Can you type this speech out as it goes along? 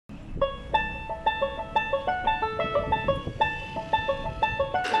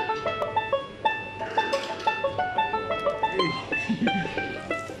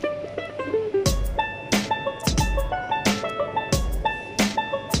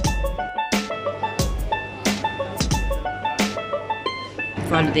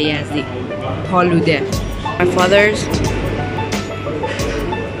father the Yazdi, Halude. My father's,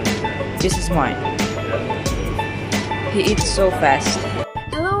 this is mine. He eats so fast.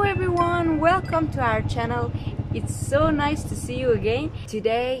 Hello everyone, welcome to our channel. It's so nice to see you again.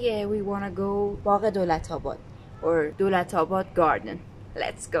 Today we want to go Bagh Dolat Abad or Dolat Abad Garden.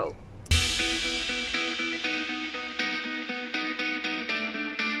 Let's go.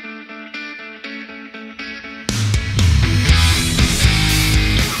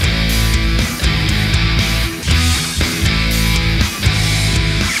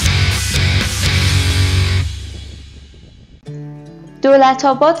 Dolat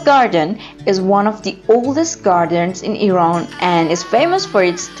Abad Garden is one of the oldest gardens in Iran and is famous for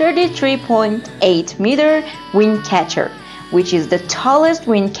its 33.8-meter windcatcher, which is the tallest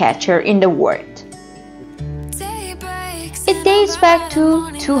windcatcher in the world. It dates back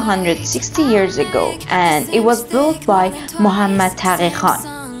to 260 years ago and it was built by Mohammad Taghi Khan.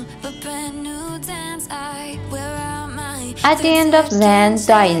 At the end of Zand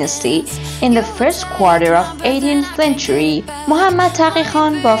Dynasty, in the first quarter of 18th century, Mohammad Taghi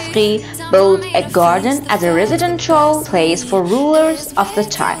Khan Bafghi built a garden as a residential place for rulers of the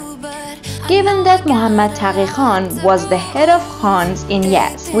time. Given that Mohammad Taghi Khan was the head of Khans in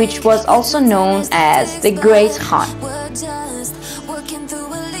Yazd, which was also known as the Great Khan.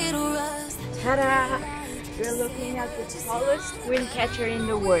 Ta-da! We're looking at the tallest windcatcher in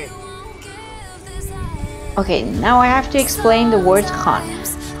the world. Okay, now I have to explain the word Khan.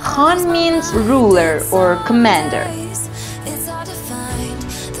 Khan means ruler or commander.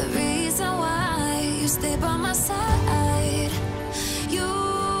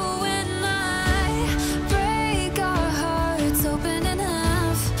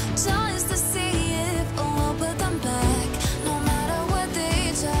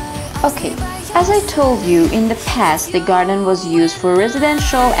 Okay, as I told you, in the past the garden was used for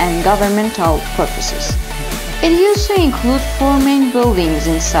residential and governmental purposes. It used to include 4 main buildings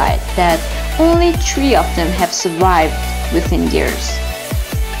inside that only 3 of them have survived within years.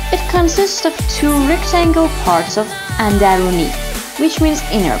 It consists of 2 rectangle parts of Andaruni, which means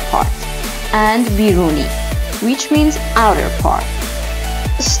inner part, and Biruni, which means outer part.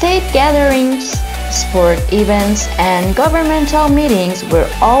 State gatherings, sport events, and governmental meetings were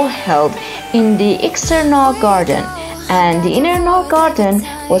all held in the external garden, and the internal garden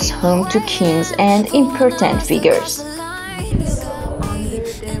was home to kings and important figures.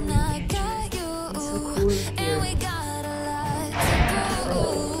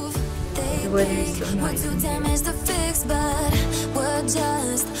 The weather is so nice.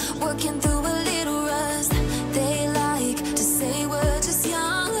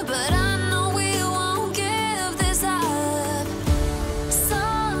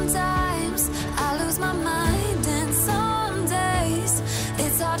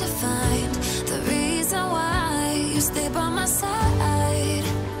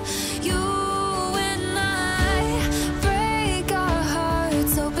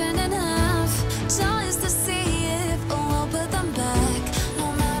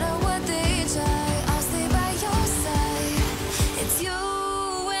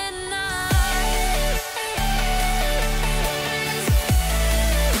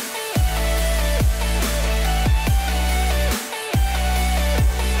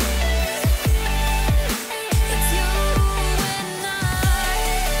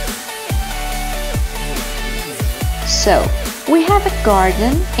 So, we have a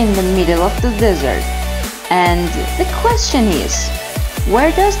garden in the middle of the desert, and the question is,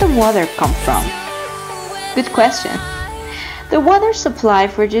 where does the water come from? Good question. The water supply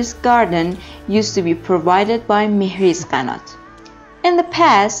for this garden used to be provided by Mirza qanat. In the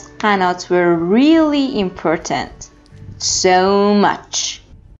past, qanats were really important. So much.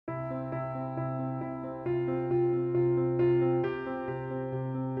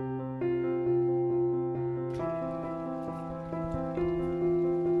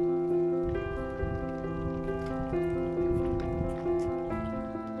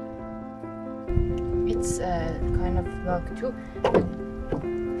 It's kind of locked too, but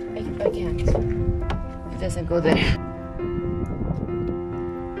I can't. It doesn't go there.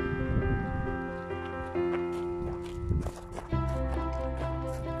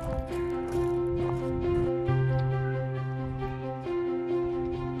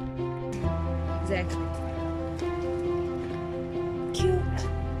 Exactly. Cute.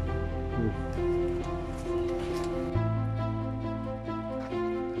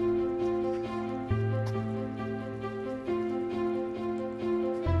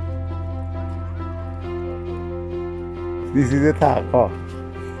 This is a taqa.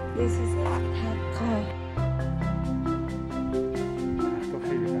 This is a taqa.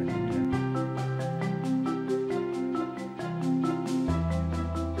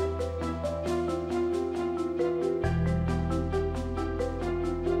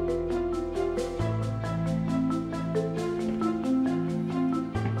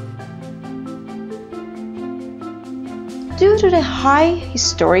 due to the high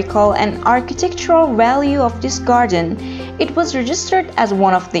historical and architectural value of this garden, it was registered as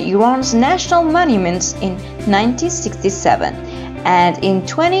one of the Iran's national monuments in 1967, and in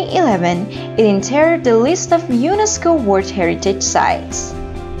 2011 it entered the list of UNESCO World Heritage Sites.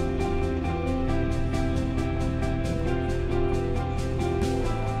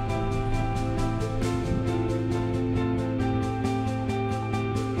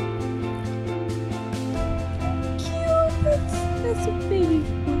 That's a baby.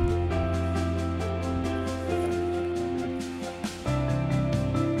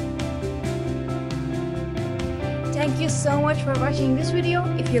 Thank you so much for watching this video.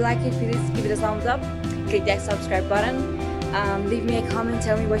 If you like it, please give it a thumbs up. Click that subscribe button. Leave me a comment,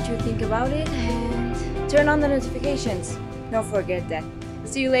 tell me what you think about it, and turn on the notifications. Don't forget that.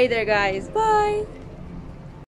 See you later, guys. Bye.